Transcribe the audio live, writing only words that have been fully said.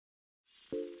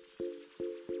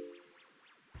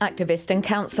Activist and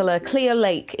Councillor Cleo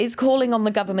Lake is calling on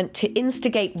the government to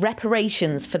instigate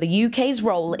reparations for the UK's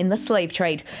role in the slave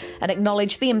trade and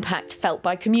acknowledge the impact felt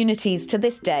by communities to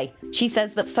this day. She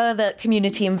says that further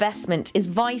community investment is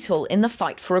vital in the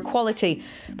fight for equality,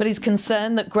 but is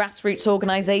concerned that grassroots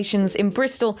organisations in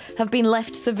Bristol have been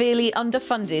left severely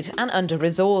underfunded and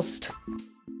under-resourced.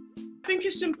 I think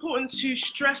it's important to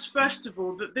stress, first of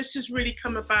all, that this has really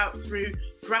come about through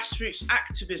grassroots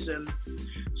activism.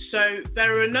 So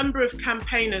there are a number of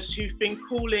campaigners who've been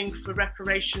calling for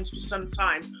reparations for some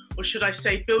time, or should I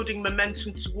say building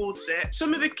momentum towards it.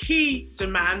 Some of the key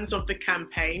demands of the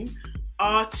campaign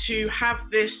are to have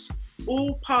this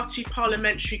all-party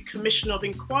parliamentary commission of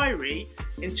inquiry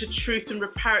into truth and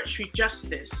reparatory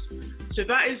justice. So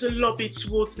that is a lobby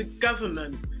towards the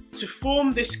government to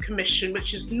form this commission,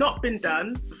 which has not been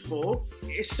done before.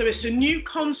 So it's a new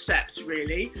concept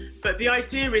really, but the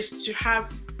idea is to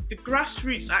have the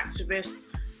grassroots activists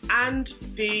and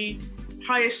the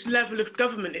highest level of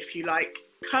government, if you like,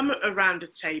 come around a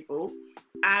table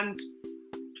and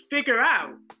figure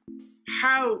out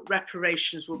how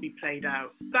reparations will be played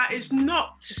out. That is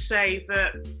not to say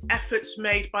that efforts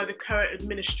made by the current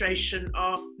administration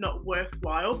are not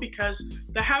worthwhile, because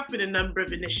there have been a number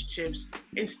of initiatives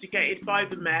instigated by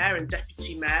the Mayor and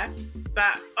Deputy Mayor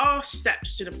that are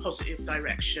steps in a positive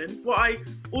direction. What I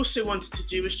also wanted to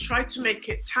do was try to make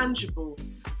it tangible,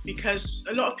 because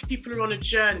a lot of people are on a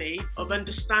journey of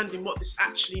understanding what this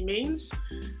actually means,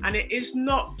 and it is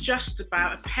not just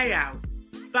about a payout.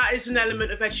 That is an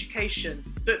element of education,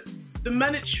 that the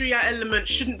monetary element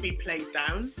shouldn't be played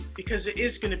down because it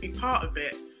is going to be part of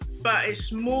it, but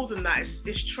it's more than that.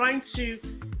 It's trying to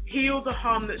heal the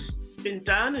harm that's been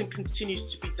done and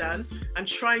continues to be done, and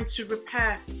trying to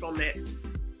repair from it.